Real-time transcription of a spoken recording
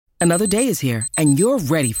Another day is here, and you're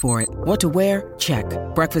ready for it. What to wear? Check.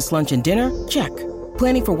 Breakfast, lunch, and dinner? Check.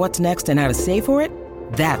 Planning for what's next and how to save for it?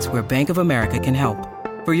 That's where Bank of America can help.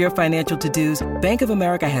 For your financial to-dos, Bank of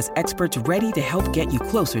America has experts ready to help get you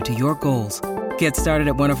closer to your goals. Get started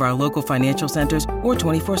at one of our local financial centers or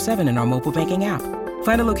 24/7 in our mobile banking app.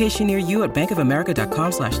 Find a location near you at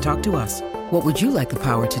bankofamerica.com/talktous. What would you like the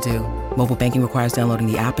power to do? Mobile banking requires downloading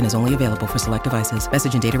the app and is only available for select devices.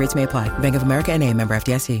 Message and data rates may apply. Bank of America N.A., member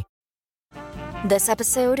FDIC. This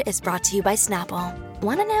episode is brought to you by Snapple.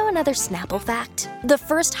 Want to know another Snapple fact? The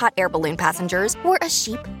first hot air balloon passengers were a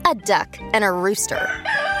sheep, a duck, and a rooster.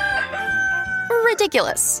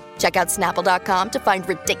 Ridiculous. Check out Snapple.com to find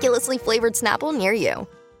ridiculously flavored Snapple near you.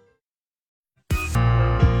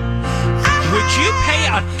 Would you pay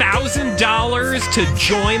 $1,000 to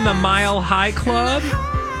join the Mile High Club?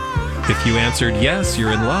 If you answered yes,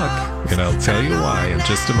 you're in luck. And I'll tell you why in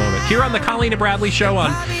just a moment. Here on the Colleen and Bradley Show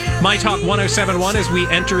on My Talk 1071 as we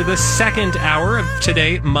enter the second hour of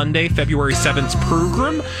today, Monday, February 7th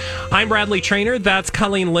program. I'm Bradley Traynor. That's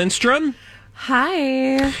Colleen Lindstrom.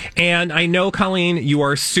 Hi. And I know, Colleen, you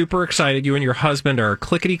are super excited. You and your husband are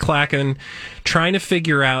clickety-clacking, trying to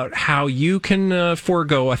figure out how you can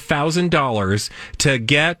forego $1,000 to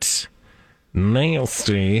get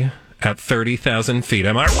nasty at 30,000 feet.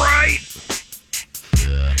 Am I right?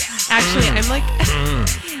 Actually,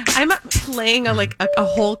 I'm playing a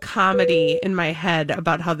whole comedy in my head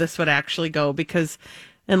about how this would actually go, because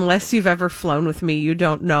unless you've ever flown with me, you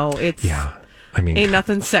don't know. Ain't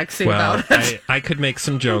nothing sexy about it. I could make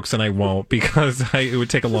some jokes, and I won't, because it would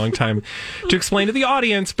take a long time to explain to the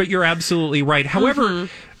audience, but you're absolutely right. However,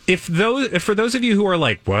 for those of you who are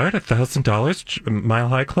like, what, $1,000 Mile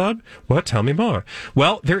High Club? What? Tell me more.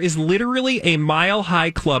 Well, there is literally a Mile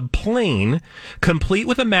High Club plane, complete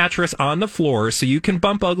with a mattress on the floor, so you can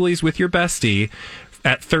bump uglies with your bestie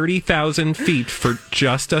at 30,000 feet for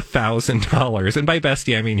just $1,000. And by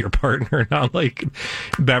bestie, I mean your partner, not like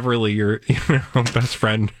Beverly, your best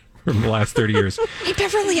friend from the last 30 years. Hey,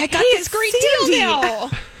 Beverly, I got this great deal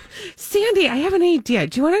now. Sandy, I have an idea.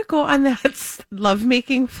 Do you want to go on that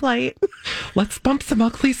lovemaking flight? Let's bump some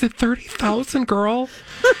uglies at 30,000, girl.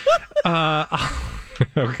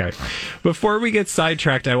 Okay. Before we get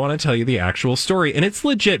sidetracked, I want to tell you the actual story. And it's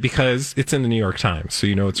legit because it's in the New York Times, so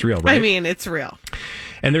you know it's real, right? I mean, it's real.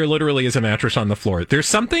 And there literally is a mattress on the floor. There's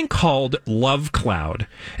something called Love Cloud.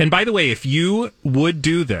 And by the way, if you would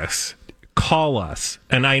do this, call us.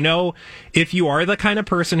 And I know if you are the kind of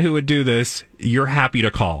person who would do this, you're happy to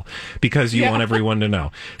call because you want everyone to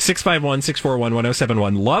know.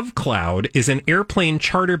 651-641-1071. Love Cloud is an airplane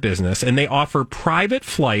charter business, and they offer private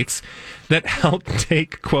flights that help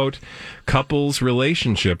take, quote, couples'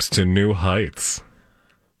 relationships to new heights.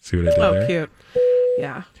 See what I did there? Oh, cute.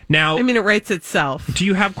 Yeah. Now, I mean, it writes itself. Do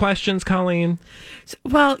you have questions, Colleen?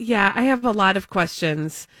 Well, yeah, I have a lot of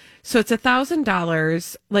questions. So it's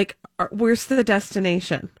 $1,000. Like, where's the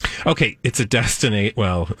destination? Okay, it's a destination.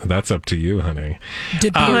 Well, that's up to you, honey.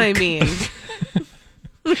 Dubuque. I mean.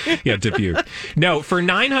 Yeah, Dubuque. No, for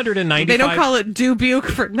 $995. They don't call it Dubuque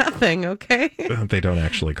for nothing, okay? They don't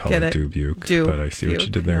actually call it Dubuque, but I see what you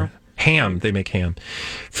did there. No. Ham. They make ham.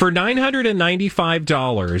 For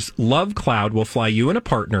 $995, Love Cloud will fly you and a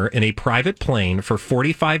partner in a private plane for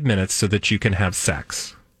 45 minutes so that you can have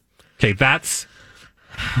sex. Okay, that's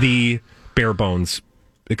the bare bones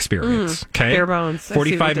experience. Okay, bare bones.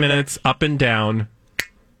 45 minutes up and down.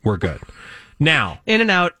 We're good. Now, in and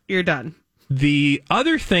out, you're done. The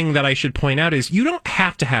other thing that I should point out is you don't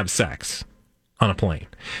have to have sex on a plane.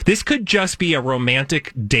 This could just be a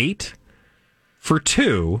romantic date for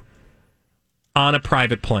two on a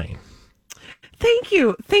private plane. Thank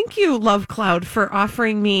you, Love Cloud, for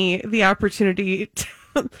offering me the opportunity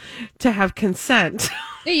to have consent.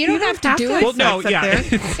 Yeah, you don't have to do it. Well, no, yeah.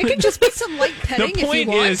 It can just be some light petting. The point if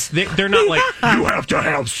you want. is, they're not like, you have to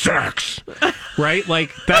have sex, right?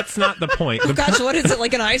 Like, that's not the point. Oh, gosh, what is it,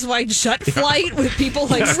 like an Eyes Wide Shut flight with people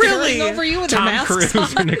like staring over you with their masks Tom Cruise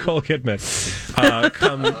on? and Nicole Kidman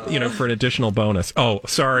come, for an additional bonus. Oh,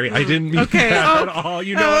 sorry, I didn't mean that at all.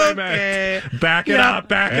 You know what I meant. Back it up,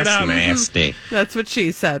 back it up. Nasty. That's what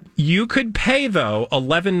she said. You could pay, though,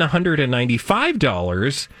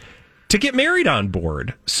 $1,195 to get married on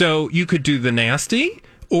board. So you could do the nasty,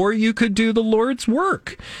 or you could do the Lord's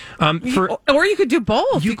work. Or you could do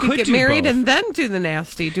both. You could get married both. And then do the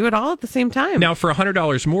nasty. Do it all at the same time. Now, for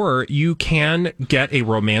 $100 more, you can get a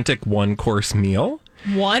romantic one-course meal.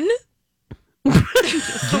 One?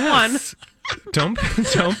 Yes. Don't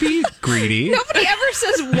be greedy. Nobody ever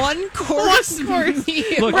says one course meal.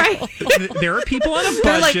 Look, Right. there are people on a budget.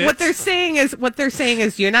 They're like, what they're saying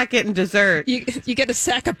is you're not getting dessert. You get a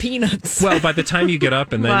sack of peanuts. Well, by the time you get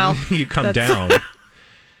up and then Well, you come down,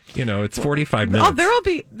 it's 45 minutes. Oh,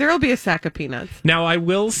 there'll be a sack of peanuts. Now, I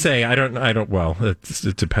will say, I don't. Well,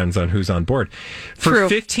 it depends on who's on board. For True.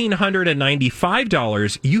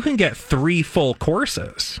 $1,595, you can get 3 full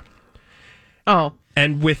courses. Oh,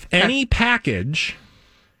 And with any package,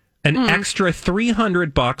 an extra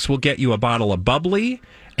 $300 will get you a bottle of bubbly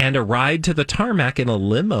and a ride to the tarmac in a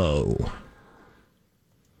limo.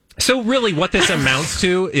 So really what this amounts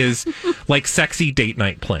to is like sexy date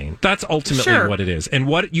night plane. That's ultimately Sure. what it is. And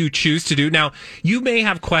what you choose to do. Now, you may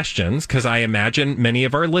have questions, because I imagine many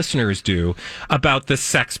of our listeners do, about the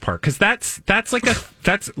sex part. Because that's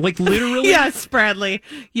like literally... yes, Bradley.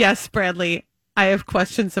 Yes, Bradley. I have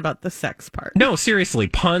questions about the sex part. No, seriously,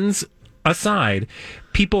 puns aside,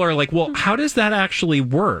 people are like, well, how does that actually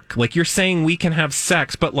work? Like, you're saying we can have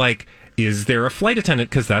sex, but like, is there a flight attendant?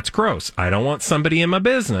 Because that's gross. I don't want somebody in my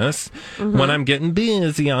business when I'm getting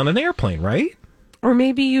busy on an airplane, right? Or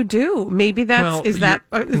maybe you do. Maybe that's is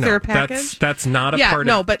there a package? That's not a part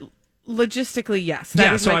of... but logistically, yes.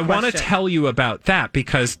 Yeah, so I want to question. tell you about that,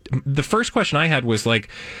 because the first question I had was like,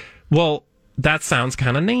 well, that sounds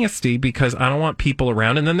kind of nasty because I don't want people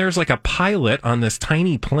around. And then there's like a pilot on this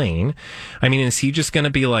tiny plane. I mean, is he just going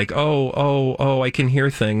to be like, oh, I can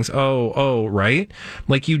hear things. Oh, right?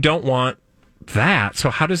 Like, you don't want that.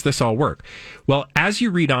 So how does this all work? Well, as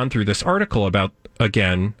you read on through this article about,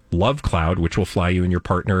 again, Love Cloud, which will fly you and your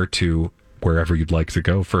partner to wherever you'd like to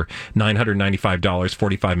go for $995,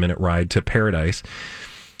 45-minute ride to paradise,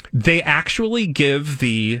 they actually give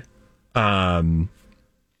the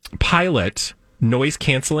pilot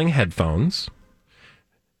noise-canceling headphones.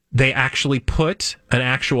 They actually put an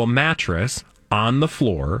actual mattress on the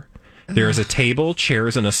floor. There is a table,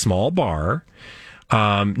 chairs, and a small bar.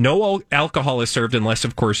 No alcohol is served unless,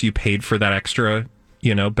 of course, you paid for that extra,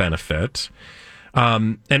 benefit.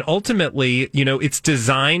 And ultimately, it's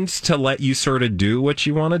designed to let you sort of do what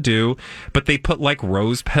you want to do, but they put like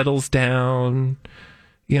rose petals down,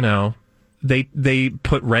 they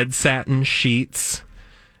put red satin sheets.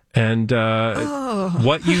 And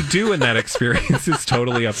what you do in that experience is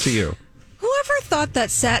totally up to you. Whoever thought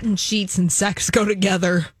that satin sheets and sex go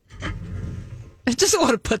together? I just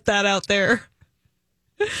want to put that out there.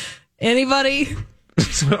 Anybody?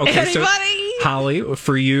 Okay, Anybody? So, Holly,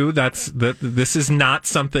 for you, this is not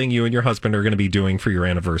something you and your husband are going to be doing for your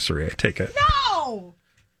anniversary. I take it. No!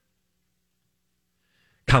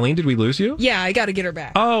 Colleen, did we lose you? Yeah, I got to get her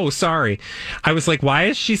back. Oh, sorry. I was like, why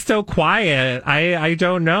is she so quiet? I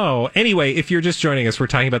don't know. Anyway, if you're just joining us, we're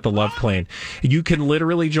talking about the Love Plane. You can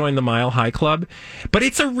literally join the Mile High Club, but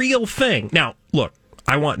it's a real thing. Now, look,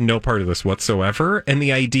 I want no part of this whatsoever. And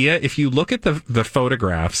the idea, if you look at the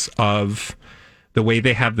photographs of the way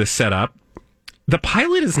they have this set up, the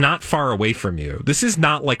pilot is not far away from you. This is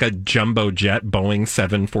not like a jumbo jet Boeing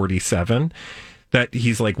 747 that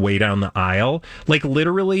he's like way down the aisle. Like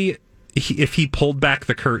literally, if he pulled back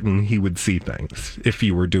the curtain, he would see things if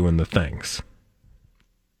you were doing the things.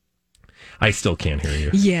 I still can't hear you.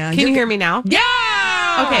 Yeah. Can you hear me now?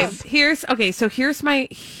 Yeah! Okay, so here's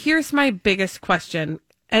my biggest question.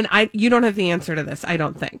 And you don't have the answer to this, I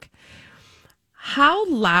don't think. How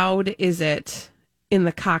loud is it in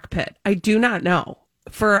the cockpit? I do not know.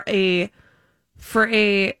 For a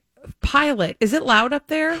pilot, is it loud up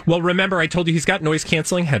there? Well, remember, I told you he's got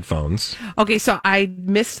noise-canceling headphones. Okay, so I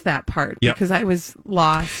missed that part Yep. because I was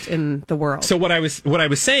lost in the world. So what I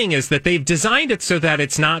was saying is that they've designed it so that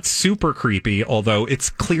it's not super creepy, although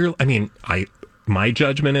it's clear. I mean, my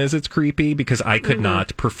judgment is it's creepy because I could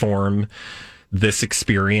not perform this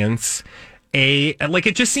experience.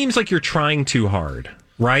 It just seems like you're trying too hard,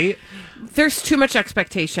 right? There's too much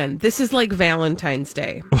expectation. This is like Valentine's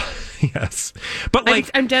Day. Yes. But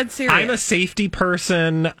I'm dead serious. I'm a safety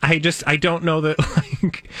person. I don't know that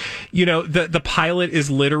the pilot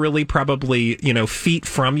is literally probably, feet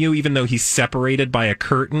from you, even though he's separated by a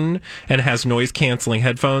curtain and has noise canceling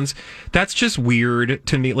headphones. That's just weird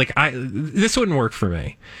to me. Like this wouldn't work for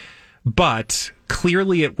me, but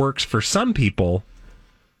clearly it works for some people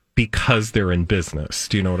because they're in business.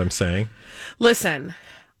 Do you know what I'm saying? Listen,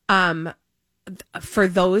 for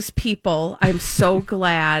those people, I'm so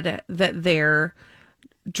glad that their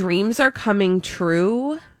dreams are coming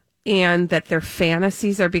true and that their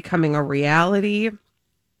fantasies are becoming a reality.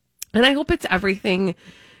 And I hope it's everything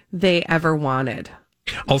they ever wanted.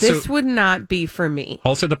 Also, this would not be for me.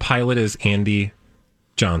 Also, the pilot is Andy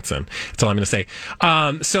Johnson. That's all I'm going to say.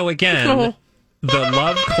 So again,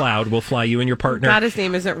 love cloud will fly you and your partner. God, his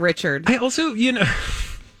name isn't Richard. I also, yeah,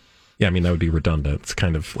 I mean, that would be redundant. It's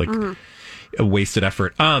kind of like a wasted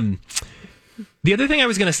effort. The other thing I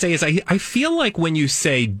was going to say is I feel like when you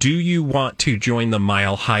say, do you want to join the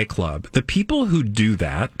Mile High Club? The people who do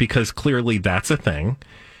that, because clearly that's a thing,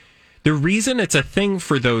 the reason it's a thing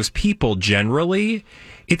for those people generally,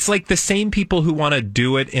 it's like the same people who want to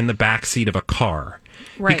do it in the backseat of a car.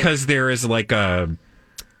 Right. Because there is what's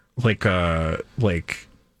the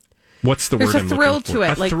There's word? A thrill to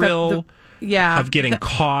it. A thrill of getting the,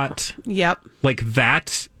 caught. Yep. Like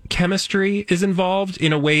that chemistry is involved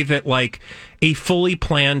in a way that like a fully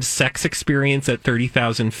planned sex experience at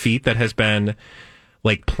 30,000 feet that has been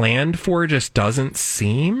like planned for just doesn't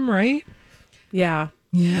seem right. Yeah.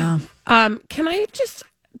 Yeah. Can I just,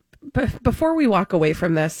 before we walk away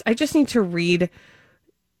from this, I just need to read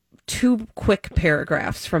 2 quick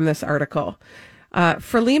paragraphs from this article.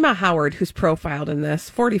 For Lima Howard, who's profiled in this,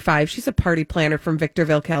 45, she's a party planner from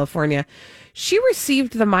Victorville, California. She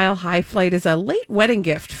received the Mile High flight as a late wedding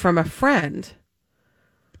gift from a friend.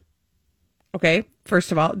 Okay,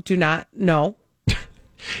 first of all, do not, no.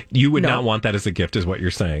 You would not want that as a gift, is what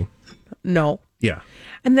you're saying. No. Yeah.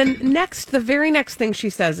 And then the very next thing she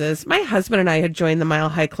says is, my husband and I had joined the Mile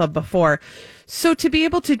High Club before, so to be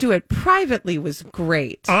able to do it privately was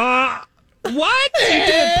great. What? You did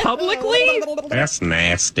it publicly? That's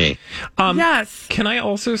nasty. Yes. Can I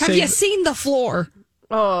also say... Have you seen the floor?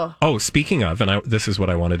 Oh, speaking of, and this is what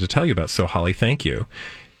I wanted to tell you about, so Holly, thank you.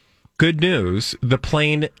 Good news, the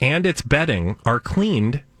plane and its bedding are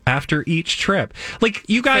cleaned after each trip. Like,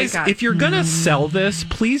 you guys, if you're going to sell this,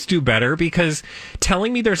 please do better, because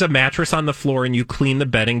telling me there's a mattress on the floor and you clean the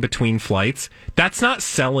bedding between flights, that's not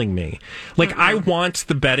selling me. Like, I want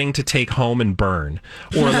the bedding to take home and burn.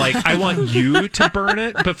 Or, like, I want you to burn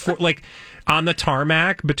it before, like, on the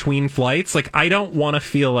tarmac between flights. Like, I don't want to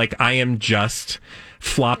feel like I am just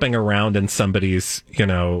flopping around in somebody's,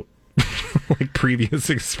 like, previous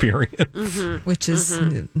experience. Which is,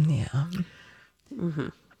 yeah.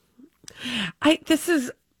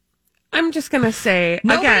 I'm just going to say,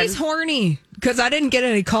 nobody's again, horny, because I didn't get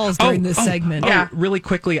any calls during this segment. Yeah. Really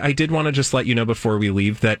quickly, I did want to just let you know before we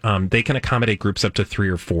leave that they can accommodate groups up to 3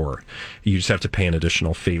 or 4. You just have to pay an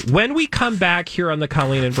additional fee. When we come back here on the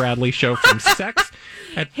Colleen and Bradley Show from Sex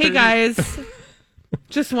at Hey, guys.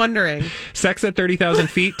 Just wondering. Sex at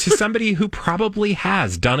 30,000 feet to somebody who probably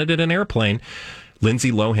has done it in an airplane.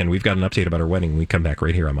 Lindsay Lohan, we've got an update about her wedding when we come back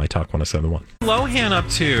right here on My Talk 107.1. Lohan up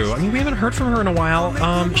to, we haven't heard from her in a while.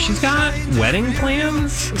 She's got wedding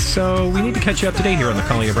plans, so we need to catch you up to date here on the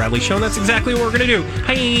Colleen and Bradley Show, and that's exactly what we're going to do.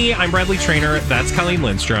 Hi, I'm Bradley Traynor. That's Colleen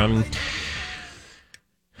Lindstrom.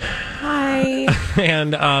 Hi.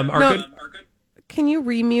 And Can you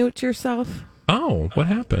remute yourself? Oh, what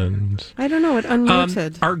happened? I don't know. It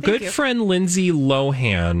unmuted. Our good friend Lindsay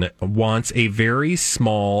Lohan wants a very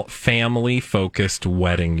small, family-focused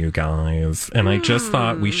wedding, you guys. And I just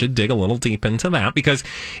thought we should dig a little deep into that, because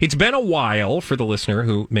it's been a while, for the listener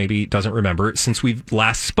who maybe doesn't remember, since we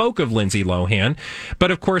last spoke of Lindsay Lohan. But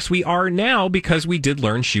of course we are now, because we did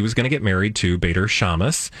learn she was going to get married to Bader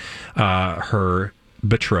Shammas, her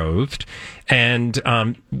betrothed. And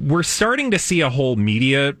we're starting to see a whole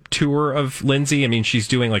media tour of Lindsay. I mean, she's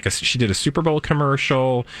doing she did a Super Bowl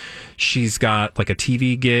commercial. She's got like a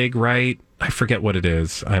TV gig, right? I forget what it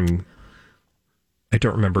is. I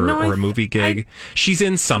don't remember. Or a movie gig. She's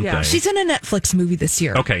in something. Yeah. She's in a Netflix movie this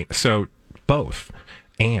year. Okay, so both.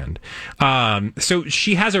 And so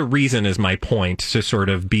she has a reason, is my point, to sort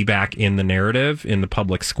of be back in the narrative, in the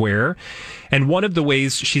public square. And one of the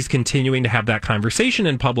ways she's continuing to have that conversation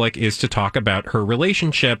in public is to talk about her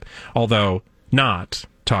relationship, although not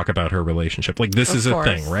talk about her relationship. Like, this is a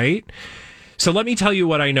thing, right? So let me tell you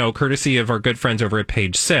what I know, courtesy of our good friends over at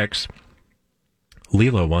Page Six.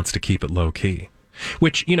 Lilo wants to keep it low key.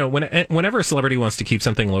 Which, whenever a celebrity wants to keep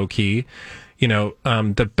something low key,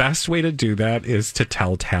 the best way to do that is to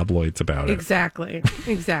tell tabloids about it. Exactly.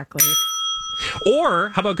 Or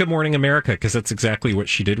how about Good Morning America? Because that's exactly what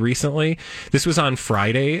she did recently. This was on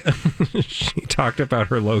Friday. She talked about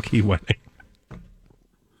her low-key wedding.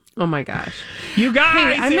 Oh my gosh. You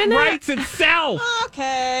guys, it writes itself.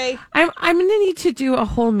 Okay. I'm going to need to do a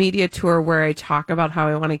whole media tour where I talk about how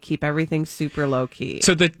I want to keep everything super low key.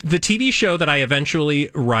 So the TV show that I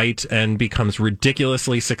eventually write and becomes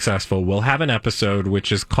ridiculously successful will have an episode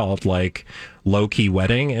which is called like Low Key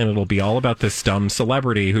Wedding, and it'll be all about this dumb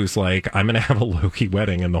celebrity who's like, I'm going to have a low key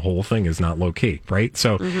wedding, and the whole thing is not low key, right?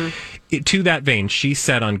 So to that vein, she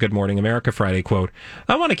said on Good Morning America Friday, quote,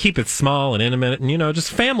 I want to keep it small and intimate and,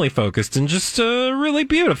 just family focused and just really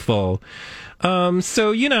beautiful.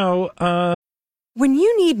 When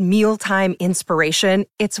you need mealtime inspiration,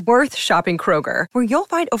 it's worth shopping Kroger, where you'll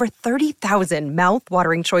find over 30,000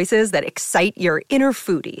 mouth-watering choices that excite your inner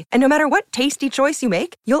foodie. And no matter what tasty choice you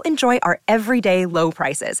make, you'll enjoy our everyday low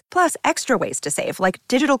prices, plus extra ways to save, like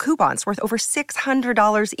digital coupons worth over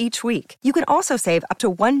 $600 each week. You can also save up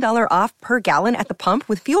to $1 off per gallon at the pump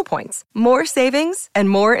with fuel points. More savings and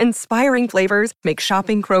more inspiring flavors make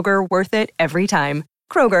shopping Kroger worth it every time.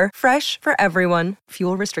 Kroger, fresh for everyone.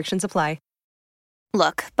 Fuel restrictions apply.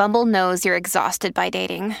 Look, Bumble knows you're exhausted by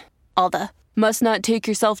dating. All the must not take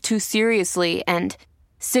yourself too seriously and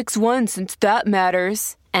 6'1" since that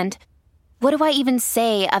matters. And what do I even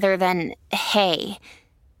say other than hey?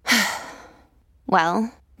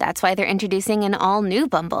 Well, that's why they're introducing an all-new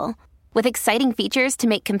Bumble with exciting features to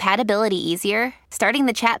make compatibility easier, starting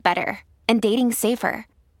the chat better, and dating safer.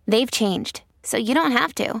 They've changed, so you don't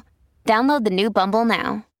have to. Download the new Bumble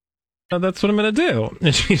now. That's what I'm going to do.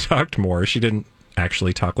 And she talked more. She didn't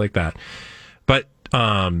actually talk like that. But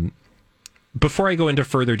before I go into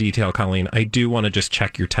further detail, Colleen, I do want to just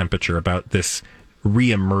check your temperature about this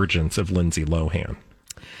reemergence of Lindsay Lohan.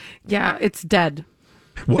 Yeah, it's dead.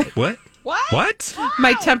 What? What?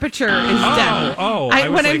 My temperature is dead.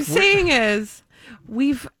 What I'm saying is,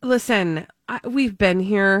 we've been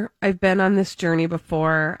here. I've been on this journey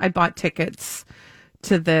before. I bought tickets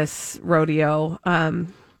to this rodeo.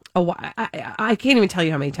 I can't even tell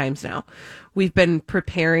you how many times now. We've been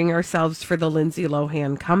preparing ourselves for the Lindsay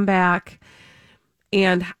Lohan comeback.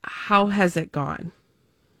 And how has it gone?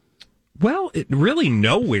 Well, it really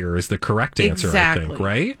nowhere is the correct answer, exactly. I think,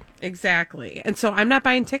 right? Exactly. And so I'm not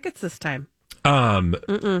buying tickets this time.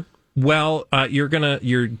 Well, you're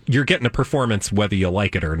getting a performance whether you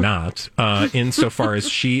like it or not, insofar as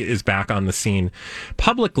she is back on the scene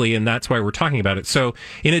publicly, and that's why we're talking about it. So,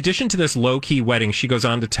 in addition to this low-key wedding, she goes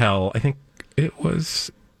on to tell, I think it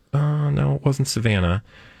was, no, it wasn't Savannah.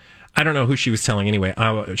 I don't know who she was telling anyway.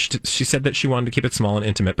 She said that she wanted to keep it small and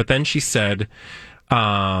intimate, but then she said,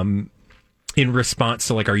 in response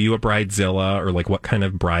to, like, are you a bridezilla, or like what kind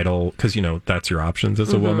of bridal, because that's your options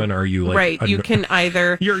as a woman. Are you like right? You can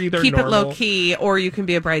either keep normal. it low key, or you can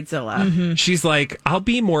be a bridezilla. Mm-hmm. She's like, I'll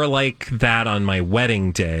be more like that on my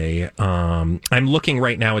wedding day. I'm looking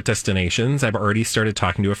right now at destinations. I've already started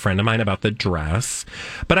talking to a friend of mine about the dress,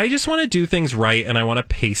 but I just want to do things right, and I want to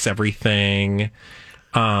pace everything.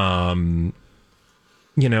 She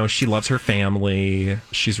loves her family.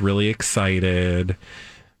 She's really excited.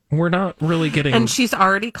 We're not really getting... And she's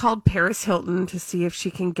already called Paris Hilton to see if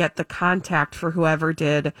she can get the contact for whoever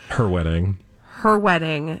did... Her wedding. Her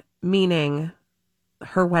wedding, meaning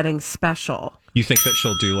her wedding special. You think that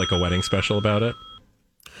she'll do like a wedding special about it?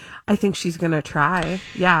 I think she's going to try.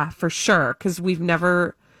 Yeah, for sure. Because we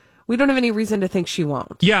don't have any reason to think she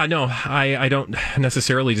won't. Yeah, no, I don't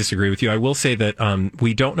necessarily disagree with you. I will say that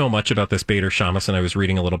we don't know much about this Bader Shammas. I was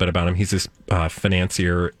reading a little bit about him. He's this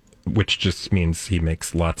financier, which just means he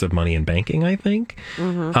makes lots of money in banking, I think.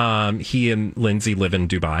 Mm-hmm. He and Lindsay live in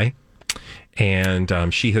Dubai,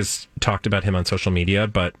 and she has talked about him on social media,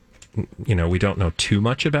 but, we don't know too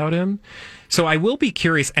much about him. So I will be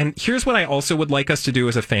curious. And here's what I also would like us to do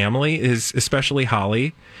as a family is, especially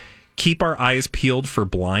Holly, keep our eyes peeled for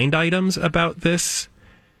blind items about this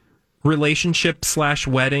relationship /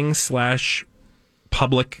 wedding /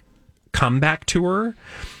 public comeback tour.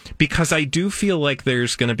 Because I do feel like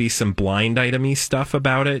there's going to be some blind item-y stuff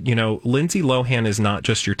about it. Lindsay Lohan is not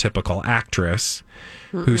just your typical actress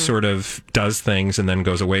who sort of does things and then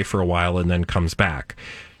goes away for a while and then comes back.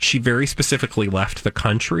 She very specifically left the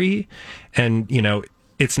country. And,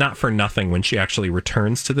 it's not for nothing when she actually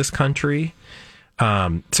returns to this country.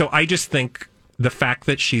 So I just think the fact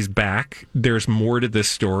that she's back, there's more to this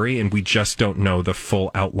story, and we just don't know the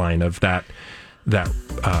full outline of that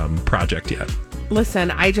project yet.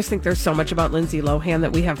 Listen, I just think there's so much about Lindsay Lohan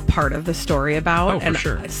that we have part of the story about. Oh, for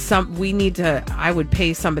sure. I would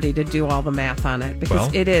pay somebody to do all the math on it,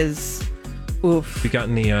 because it is, oof. If you've got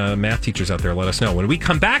any math teachers out there, let us know. When we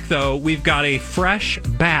come back, though, we've got a fresh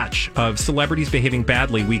batch of celebrities behaving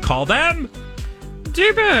badly. We call them...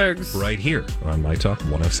 D-Bags. Right here on My Talk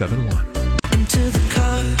 107.1. Into the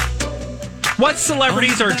car. What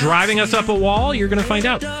celebrities are driving us up a wall? You're going to find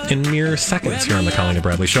out in mere seconds here on the Colleen and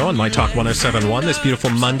Bradley Show on My Talk 107.1 this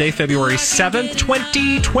beautiful Monday, February 7th,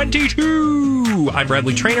 2022. I'm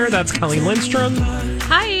Bradley Trainer. That's Colleen Lindstrom.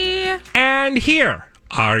 Hi. And here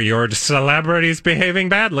are your celebrities behaving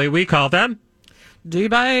badly. We call them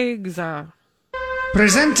D-Bags.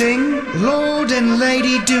 Presenting Lord and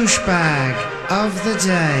Lady Douchebag of the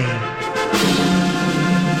Day.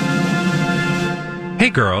 Hey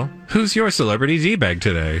girl, who's your celebrity D-bag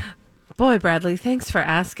today? Boy, Bradley, thanks for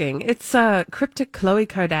asking. It's cryptic Khloe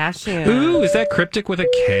Kardashian. Ooh, is that cryptic with a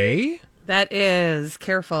K? That is.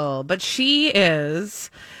 Careful. But she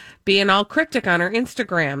is being all cryptic on her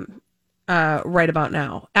Instagram right about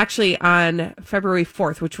now. Actually, on February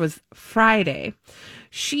 4th, which was Friday,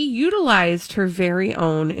 she utilized her very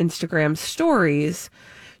own Instagram stories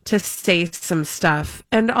to say some stuff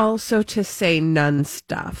and also to say none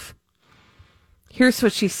stuff. Here's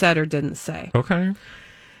what she said or didn't say. Okay.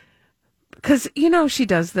 Because, she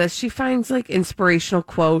does this. She finds like inspirational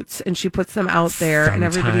quotes and she puts them out there and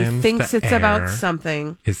everybody thinks it's about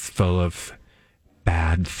something. Is full of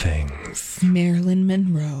bad things. Marilyn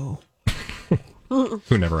Monroe. Who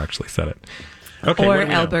never actually said it. Okay, or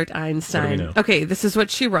Albert Einstein. Okay, this is what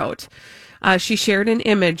she wrote. She shared an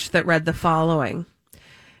image that read the following.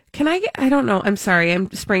 I don't know. I'm sorry.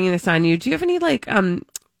 I'm springing this on you. Do you have any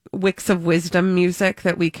Wicks of Wisdom music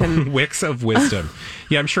that we can... Wicks of Wisdom.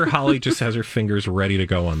 Yeah, I'm sure Holly just has her fingers ready to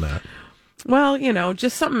go on that. Well,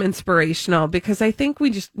 just something inspirational because I think we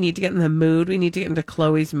just need to get in the mood. We need to get into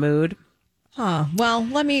Chloe's mood. Well,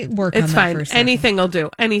 let me work on that. It's fine. For a second. Anything will do.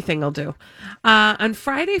 Anything will do. On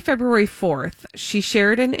Friday, February 4th, she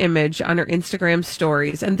shared an image on her Instagram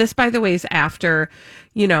stories. And this, by the way, is after,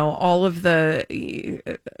 all of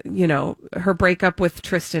the, her breakup with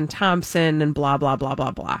Tristan Thompson and blah, blah, blah,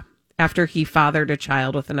 blah, blah. After he fathered a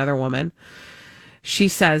child with another woman. She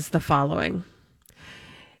says the following.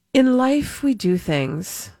 In life, we do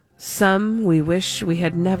things. Some we wish we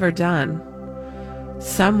had never done.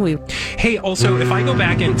 Hey, also, if I go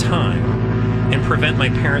back in time and prevent my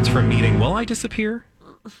parents from meeting, will I disappear?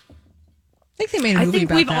 I think they made a movie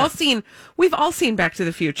about that. We've all seen Back to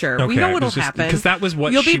the Future. Okay, we know what'll happen. Because that was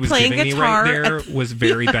what she was giving me right there, was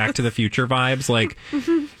very Back to the Future vibes. Like,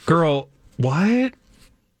 girl, what?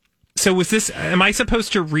 So am I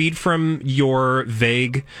supposed to read from your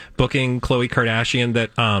vague booking, Khloe Kardashian,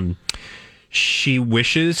 that she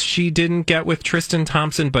wishes she didn't get with Tristan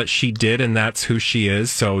Thompson, but she did, and that's who she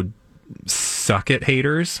is. So suck it,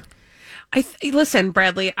 haters. Listen,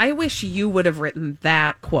 Bradley, I wish you would have written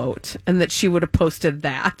that quote and that she would have posted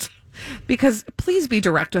that. Because please be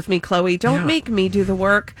direct with me, Chloe. Don't make me do the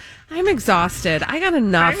work. I'm exhausted. I got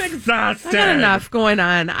enough. I'm exhausted. I got enough going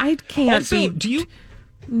on. I can't also, be.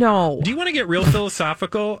 No. Do you want to get real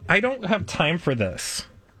philosophical? I don't have time for this.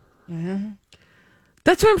 Yeah.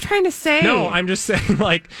 That's what I'm trying to say. No, I'm just saying,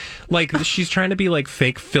 like she's trying to be like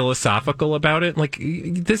fake philosophical about it. Like,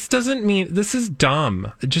 this doesn't mean this is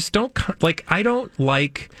dumb. Just don't I don't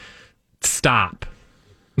stop.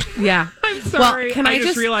 Yeah, I'm sorry. Well, I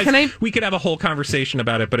just realized we could have a whole conversation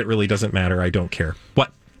about it, but it really doesn't matter. I don't care.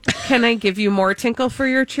 What? Can I give you more tinkle for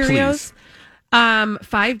your Cheerios? Please.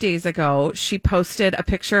 5 days ago, she posted a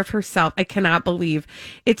picture of herself. I cannot believe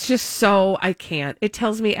it's just I can't. It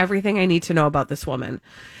tells me everything I need to know about this woman.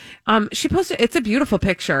 She posted, it's a beautiful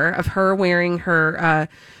picture of her wearing her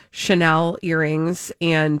Chanel earrings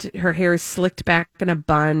and her hair is slicked back in a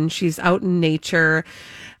bun. She's out in nature.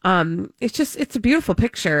 It's a beautiful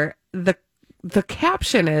picture. The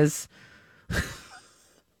caption is,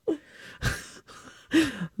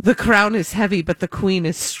 the crown is heavy, but the queen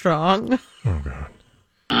is strong. Oh, God.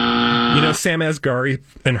 Sam Asghari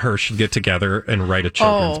and her should get together and write a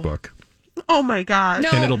children's book. Oh, my God. No,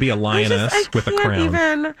 and it'll be a lioness with a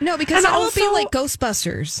crown. No, because it will be like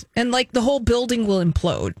Ghostbusters. And the whole building will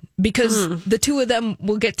implode because the two of them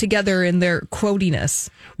will get together in their quotiness.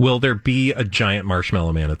 Will there be a giant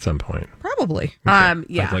marshmallow man at some point? Probably. Okay.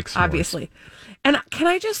 Yeah, obviously. And can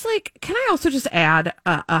I also just add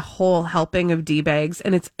a whole helping of D-bags?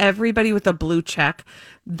 And it's everybody with a blue check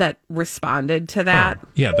that responded to that. Oh,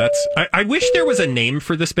 yeah, I wish there was a name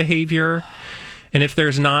for this behavior. And if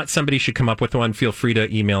there's not, somebody should come up with one. Feel free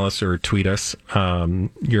to email us or tweet us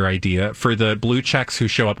your idea. For the blue checks who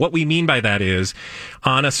show up, what we mean by that is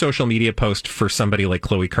on a social media post for somebody like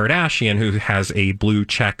Khloe Kardashian who has a blue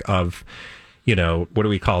check of, what do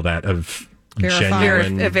we call that? Of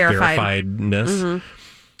genuine verifiedness. Mm-hmm.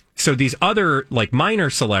 So these other minor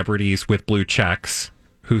celebrities with blue checks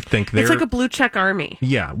who think they're... It's like a blue check army.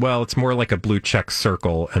 Yeah, well, it's more like a blue check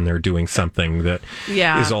circle, and they're doing something that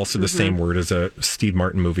is also the same word as a Steve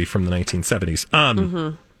Martin movie from the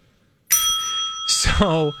 1970s.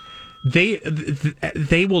 So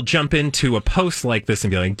they will jump into a post like this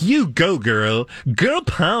and be like, you go, girl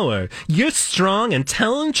power, you're strong and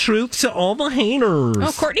telling truth to all the haters.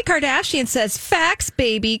 Oh, Kourtney Kardashian says, facts,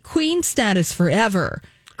 baby, queen status forever.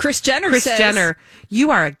 Kris Jenner says,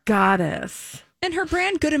 you are a goddess. And her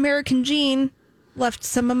brand, Good American Jean, left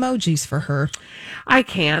some emojis for her. I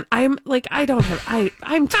can't. I'm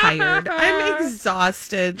tired. I'm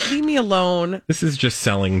exhausted. Leave me alone. This is just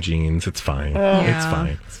selling jeans. It's fine. It's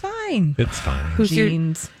fine. It's fine. It's fine. Who's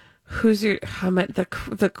your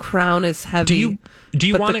the crown is heavy. Do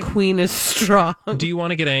you want the queen is strong? Do you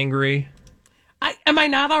want to get angry? Am I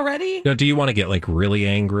not already? No, do you want to get like really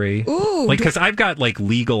angry? Ooh. Because I've got like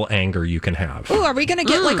legal anger you can have. Ooh, are we going to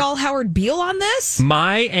get like all Howard Beale on this?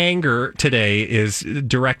 My anger today is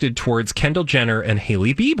directed towards Kendall Jenner and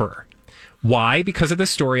Hailey Bieber. Why? Because of the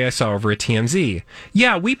story I saw over at TMZ.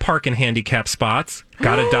 Yeah, we park in handicap spots.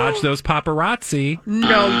 Gotta dodge those paparazzi.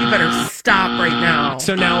 No, you better stop right now.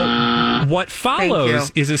 So now, what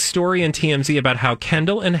follows is a story in TMZ about how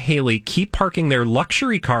Kendall and Hailey keep parking their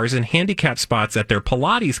luxury cars in handicap spots at their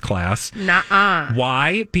Pilates class. Nuh-uh.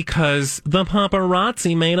 Why? Because the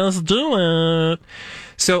paparazzi made us do it.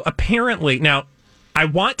 So apparently, now, I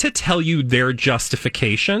want to tell you their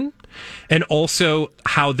justification and also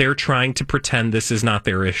how they're trying to pretend this is not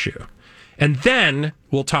their issue. And then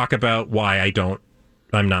we'll talk about why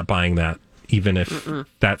I'm not buying that, even if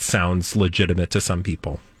that sounds legitimate to some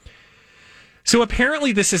people. So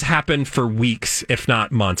apparently this has happened for weeks, if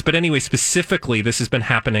not months. But anyway, specifically, this has been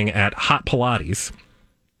happening at Hot Pilates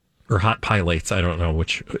or Hot Pilates. I don't know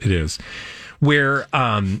which it is, where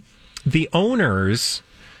the owners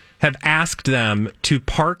have asked them to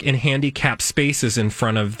park in handicapped spaces in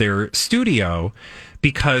front of their studio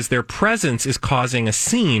because their presence is causing a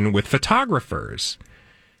scene with photographers.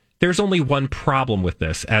 There's only one problem with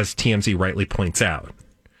this, as TMZ rightly points out.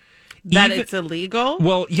 It's illegal?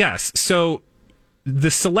 Well, yes. So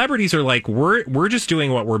the celebrities are like, we're just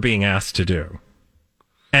doing what we're being asked to do.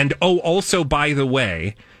 And also, by the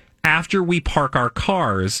way, after we park our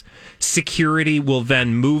cars, security will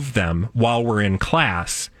then move them while we're in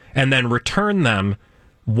class and then return them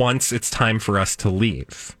once it's time for us to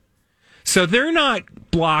leave. So they're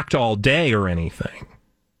not blocked all day or anything.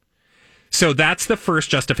 So that's the first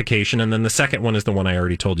justification. And then the second one is the one I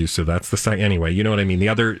already told you. So that's the second. Anyway, you know what I mean? The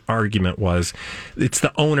other argument was it's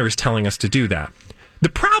the owners telling us to do that. The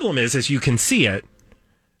problem is, as you can see it,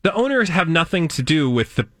 the owners have nothing to do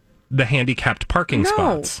with the handicapped parking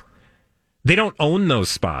spots. They don't own those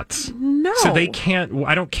spots. No. So they can't,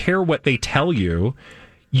 I don't care what they tell you.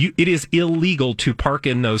 It is illegal to park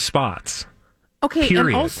in those spots. Okay, period.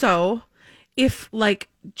 And also, if like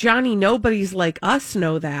Johnny Nobodies like us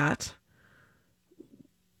know that,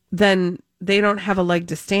 then they don't have a leg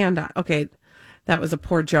to stand on. Okay, that was a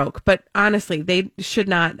poor joke. But honestly, they should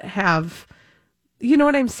not have, you know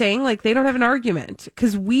what I'm saying? Like, they don't have an argument.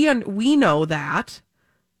 Because we know that.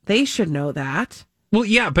 They should know that. Well,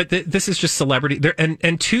 yeah, but this is just celebrity.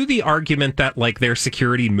 And to the argument that, like, their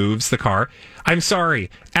security moves the car, I'm sorry.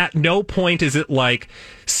 At no point is it like,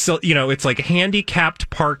 so, you know, it's like handicapped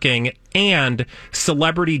parking and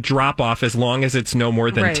celebrity drop-off as long as it's no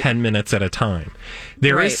more than 10 minutes at a time.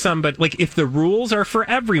 There is somebody, like, if the rules are for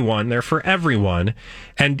everyone, they're for everyone.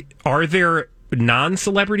 And are there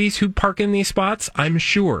non-celebrities who park in these spots? I'm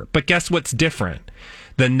sure. But guess what's different?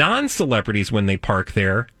 The non-celebrities, when they park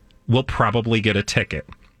there, will probably get a ticket.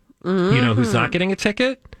 Mm-hmm. You know who's not getting a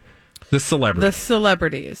ticket? The celebrities. The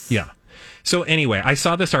celebrities. Yeah. So anyway, I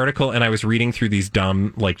saw this article and I was reading through these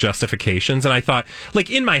dumb like justifications and I thought, like,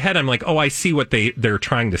 in my head, I'm like, oh, I see what they're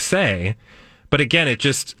trying to say. But again, it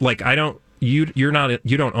just like, you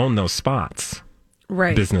don't own those spots.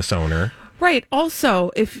 Right. Business owner. Right.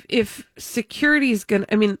 Also, if security is going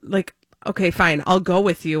to, I mean, like, okay, fine. I'll go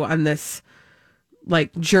with you on this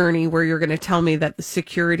like journey where you're going to tell me that the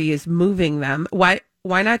security is moving them. Why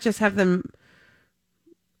not just have them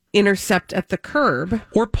intercept at the curb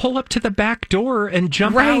or pull up to the back door and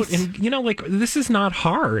jump out? And, you know, like, this is not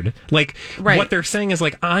hard. Like, what they're saying is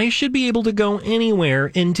like, I should be able to go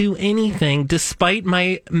anywhere and do anything despite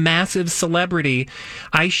my massive celebrity.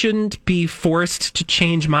 I shouldn't be forced to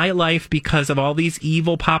change my life because of all these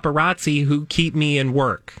evil paparazzi who keep me in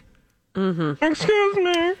work. Mm-hmm. Excuse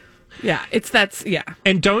me. Yeah,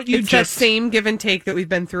 And don't you it's that same give and take that we've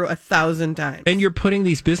been through 1,000 times. And you're putting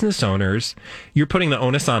these business owners, you're putting the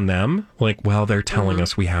onus on them. Like, well, they're telling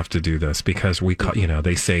us we have to do this because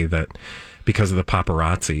they say that because of the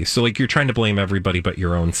paparazzi. So like, you're trying to blame everybody but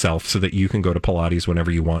your own self so that you can go to Pilates whenever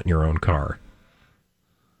you want in your own car.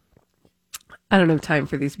 I don't have time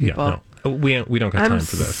for these people. Yeah, no, we don't got time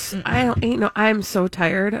for this. I'm so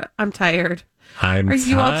tired. I'm tired. Are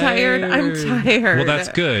you all tired? I'm tired. Well, that's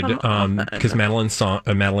good because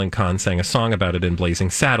Madeline Kahn sang a song about it in Blazing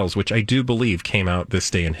Saddles, which I do believe came out this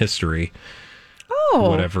day in history. Oh,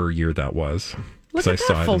 whatever year that was. Look at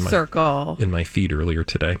that full circle in my feed earlier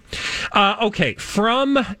today. Okay,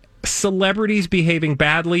 from celebrities behaving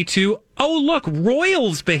badly to, oh, look,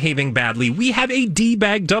 royals behaving badly. We have a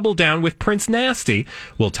D-bag double down with Prince Nasty.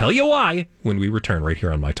 We'll tell you why when we return right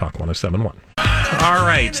here on My Talk 107.1. All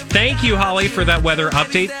right. Thank you, Holly, for that weather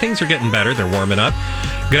update. Things are getting better. They're warming up.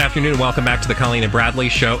 Good afternoon. Welcome back to the Colleen and Bradley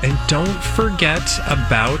Show. And don't forget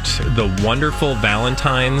about the wonderful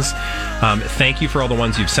Valentines. Thank you for all the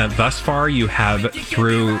ones you've sent thus far. You have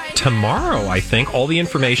through tomorrow, I think, all the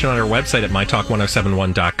information on our website at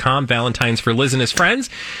mytalk1071.com. Valentines for Liz and his friends,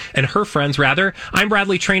 and her friends, rather. I'm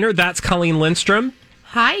Bradley Traynor. That's Colleen Lindstrom.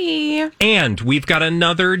 Hi. And we've got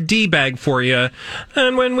another D-bag for you.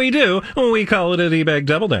 And when we do, we call it a D-bag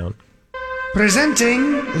double down.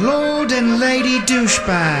 Presenting Lord and Lady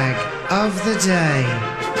Douchebag of the Day.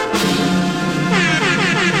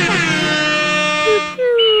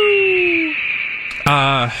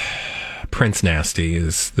 Prince Nasty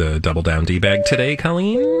is the double down D-bag today,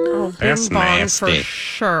 Colleen. Oh, That's bing bong nasty. for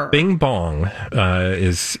sure. Bing bong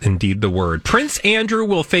is indeed the word. Prince Andrew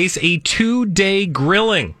will face a 2-day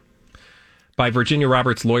grilling by Virginia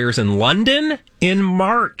Roberts lawyers in London in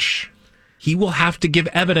March. He will have to give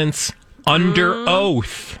evidence under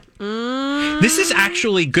oath. This is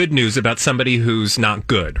actually good news about somebody who's not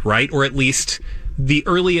good, right? Or at least the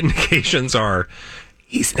early indications are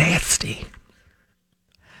he's nasty.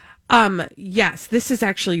 Yes, this is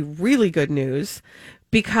actually really good news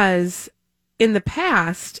because in the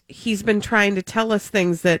past, he's been trying to tell us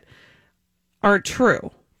things that aren't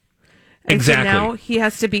true. And exactly. So now he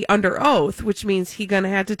has to be under oath, which means he's going to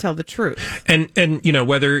have to tell the truth. And you know,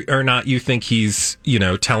 whether or not you think he's, you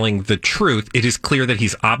know, telling the truth, it is clear that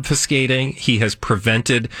he's obfuscating. He has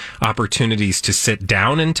prevented opportunities to sit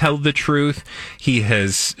down and tell the truth. He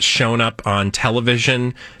has shown up on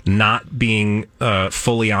television not being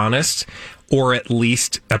fully honest, or at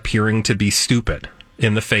least appearing to be stupid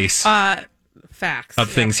in the face Facts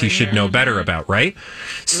of things he should know better about, right?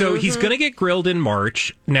 So he's going to get grilled in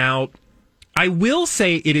March. Now, I will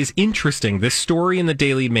say it is interesting, this story in the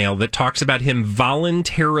Daily Mail that talks about him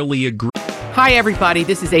voluntarily agreeing. Hi, everybody.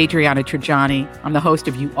 This is Adriana Trajani. I'm the host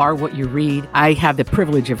of You Are What You Read. I have the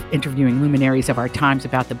privilege of interviewing luminaries of our times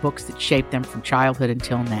about the books that shaped them from childhood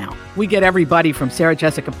until now. We get everybody from Sarah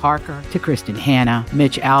Jessica Parker to Kristen Hanna,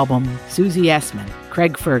 Mitch Albom, Susie Essman,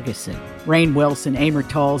 Craig Ferguson, Rainn Wilson, Amor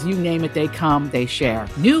Tolls, you name it, they come, they share.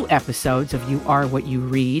 New episodes of You Are What You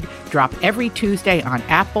Read drop every Tuesday on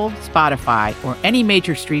Apple, Spotify, or any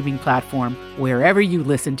major streaming platform wherever you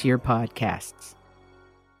listen to your podcasts.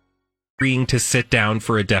 To sit down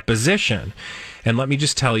for a deposition. And let me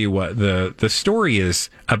just tell you what the story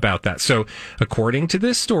is about that. So according to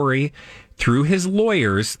this story, through his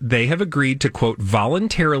lawyers, they have agreed to, quote,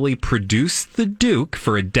 voluntarily produce the Duke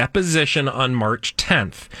for a deposition on March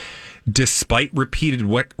 10th. Despite repeated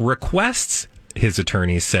requests, his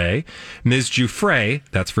attorneys say, Ms. Giuffre,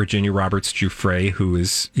 that's Virginia Roberts Giuffre, who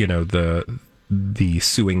is, you know, the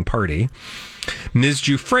suing party, Ms.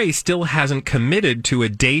 Giuffre still hasn't committed to a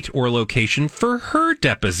date or location for her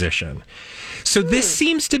deposition. So this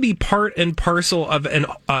seems to be part and parcel of an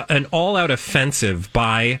all-out offensive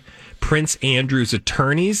by Prince Andrew's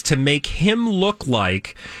attorneys to make him look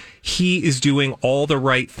like he is doing all the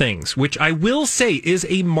right things, which I will say is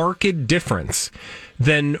a marked difference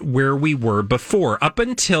than where we were before. Up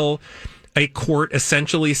until a court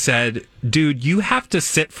essentially said, dude, you have to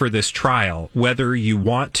sit for this trial, whether you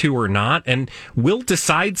want to or not, and we'll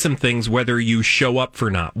decide some things whether you show up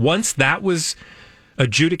or not. Once that was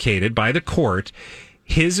adjudicated by the court,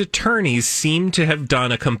 his attorneys seem to have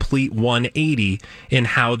done a complete 180 in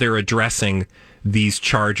how they're addressing these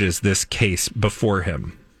charges, this case before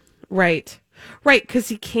him. Right. Right, because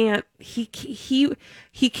he can't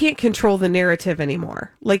control the narrative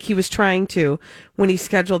anymore, like he was trying to when he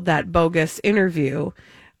scheduled that bogus interview,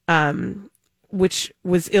 which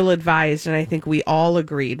was ill-advised, and I think we all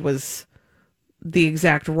agreed was the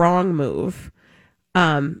exact wrong move.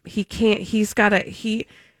 He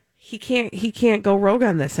can't go rogue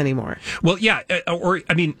on this anymore. Well, yeah, or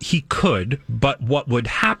I mean, he could, but what would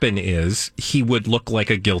happen is he would look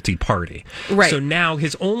like a guilty party. Right. So now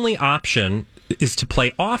his only option is to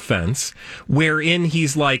play offense, wherein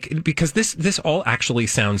he's like, because this all actually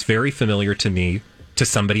sounds very familiar to me, to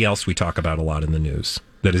somebody else we talk about a lot in the news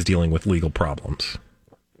that is dealing with legal problems,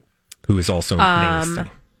 who is also nasty.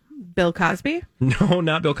 Bill Cosby? No,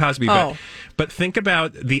 not Bill Cosby. Oh. But think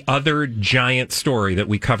about the other giant story that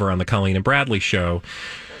we cover on the Colleen and Bradley Show,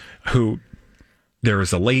 who there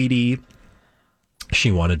was a lady, she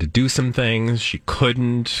wanted to do some things, she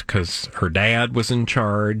couldn't because her dad was in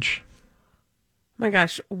charge. My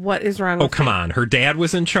gosh, what is wrong Oh, with come me? on. Her dad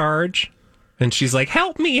was in charge, and she's like,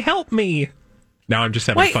 help me, help me. Now I'm just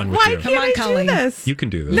having fun with you. Why can't I do this? You can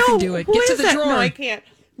do this. You can do it. Get to the drawer. No, I can't.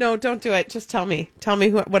 No, don't do it. Just tell me. Tell me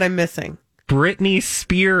what I'm missing. Britney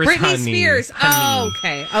Spears, Britney Spears. Oh,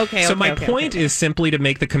 okay. So my point is simply to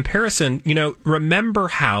make the comparison. Remember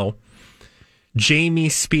how Jamie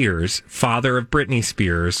Spears, father of Britney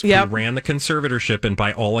Spears, who ran the conservatorship, and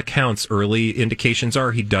by all accounts, early indications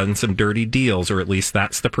are he'd done some dirty deals, or at least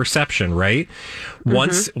that's the perception, right?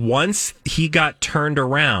 Once he got turned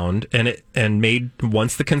around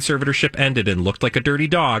once the conservatorship ended and looked like a dirty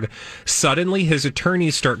dog, suddenly his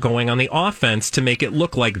attorneys start going on the offense to make it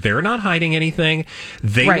look like they're not hiding anything.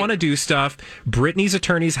 They want to do stuff. Britney's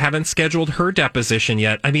attorneys haven't scheduled her deposition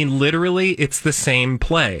yet. I mean, literally, it's the same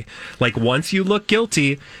play. Like, once you look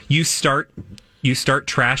guilty, you start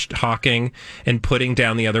trash talking and putting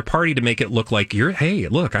down the other party to make it look like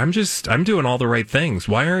I'm doing all the right things.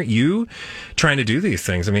 Why aren't you trying to do these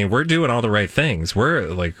things? I mean, we're doing all the right things. We're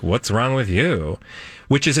like, what's wrong with you?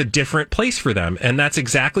 Which is a different place for them. And that's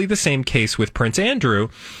exactly the same case with Prince Andrew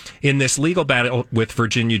in this legal battle with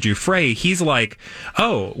Virginia Giuffre. He's like,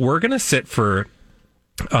 oh, we're going to sit for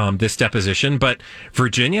this deposition, but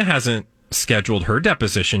Virginia hasn't scheduled her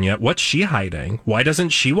deposition yet. What's she hiding? Why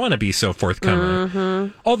doesn't she want to be so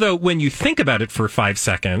forthcoming? Although when you think about it for 5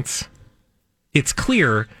 seconds, it's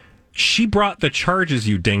clear she brought the charges,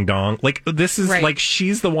 you ding dong. Like, this is like,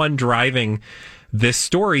 she's the one driving this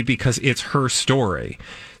story because it's her story.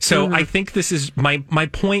 So I think this is my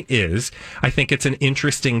point is, I think it's an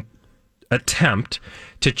interesting attempt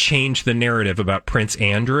to change the narrative about Prince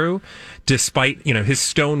Andrew, despite, his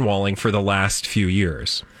stonewalling for the last few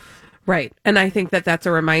years. Right. And I think that that's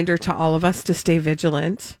a reminder to all of us to stay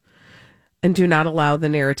vigilant and do not allow the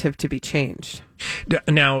narrative to be changed.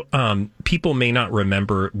 Now, people may not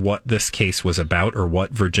remember what this case was about or what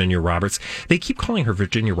Virginia Roberts. They keep calling her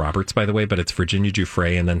Virginia Roberts, by the way, but it's Virginia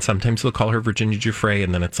Giuffre. And then sometimes they'll call her Virginia Giuffre,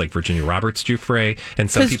 and then it's like Virginia Roberts Giuffre. And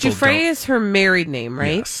some people Giuffre don't. Is her married name,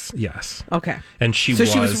 right? Yes. Okay. And she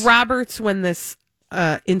was Roberts when this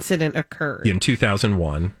incident occurred. In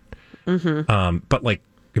 2001. But like,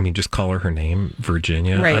 I mean, just call her name,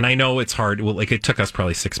 Virginia. Right. And I know it's hard. Well, like, it took us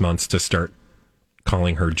probably 6 months to start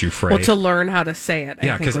calling her Giuffre. Well, to learn how to say it.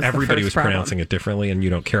 Yeah, because everybody was pronouncing it differently, and you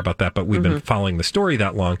don't care about that, but we've been following the story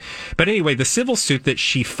that long. But anyway, the civil suit that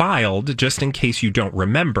she filed, just in case you don't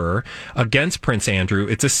remember, against Prince Andrew,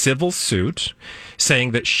 it's a civil suit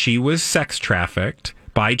saying that she was sex trafficked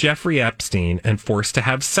by Jeffrey Epstein and forced to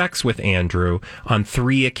have sex with Andrew on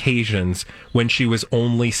 3 occasions when she was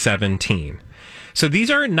only 17. So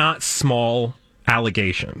these are not small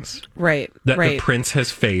allegations, right? That the prince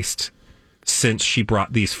has faced since she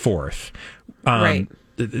brought these forth.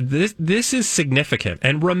 This is significant.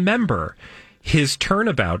 And remember, his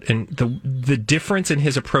turnabout and the difference in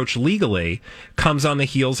his approach legally comes on the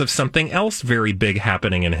heels of something else very big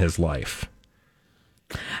happening in his life.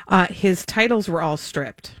 His titles were all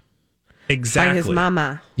stripped. Exactly. By his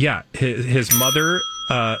mama. Yeah, his mother,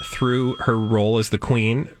 through her role as the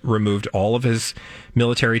queen, removed all of his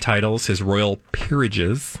military titles, his royal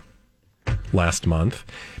peerages, last month,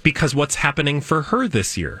 because what's happening for her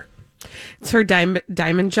this year? It's her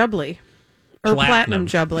diamond jubilee. Or platinum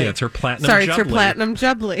jubilee. Yeah, it's her platinum jubilee. Sorry, it's her platinum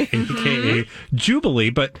jubilee. AKA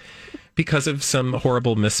Jubilee, but because of some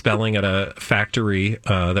horrible misspelling at a factory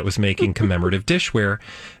that was making commemorative dishware,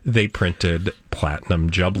 they printed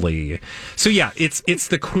platinum jubilee. So yeah, it's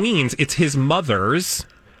the queen's, it's his mother's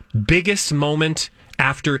biggest moment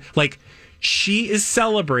after, like, she is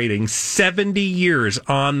celebrating 70 years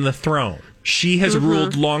on the throne. She has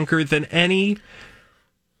ruled longer than any,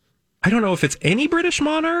 I don't know if it's any British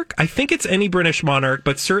monarch. I think it's any British monarch,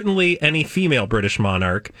 but certainly any female British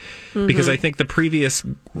monarch, because I think the previous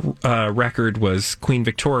record was Queen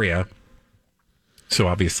Victoria. So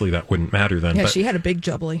obviously that wouldn't matter then. Yeah, but she had a big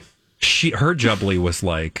jubilee. Her jubilee was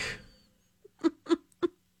like,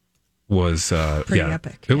 pretty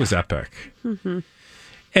epic. It was epic.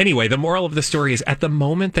 Anyway, the moral of the story is, at the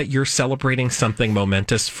moment that you're celebrating something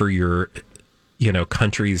momentous for your,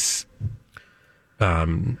 country's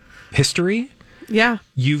history,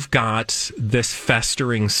 you've got this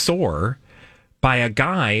festering sore by a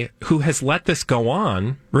guy who has let this go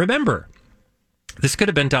on. Remember, this could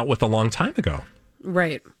have been dealt with a long time ago.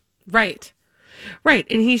 Right.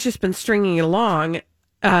 And he's just been stringing it along,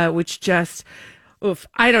 which just,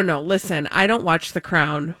 I don't know. Listen, I don't watch The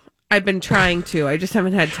Crown. I've been trying to. I just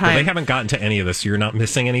haven't had time. Well, they haven't gotten to any of this. You're not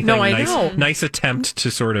missing anything. No, I know. Nice attempt to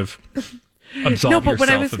sort of absolve what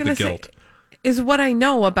I yourself was of the gonna guilt. Say is what I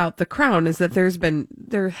know about The Crown is that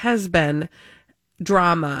there has been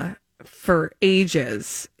drama for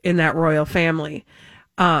ages in that royal family.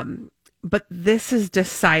 But this is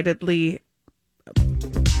decidedly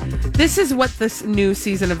This is what this new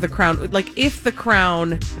season of The Crown, like if The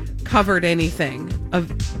Crown covered anything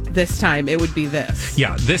of this time, it would be this.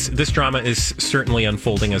 Yeah, this drama is certainly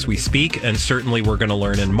unfolding as we speak, and certainly we're going to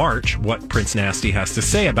learn in March what Prince Nasty has to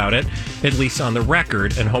say about it, at least on the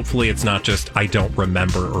record, and hopefully it's not just I don't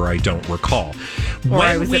remember or I don't recall.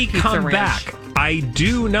 When we come back, I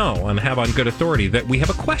do know and have on good authority that we have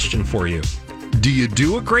a question for you. Do you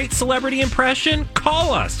do a great celebrity impression?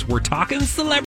 Call us. We're talking celebrity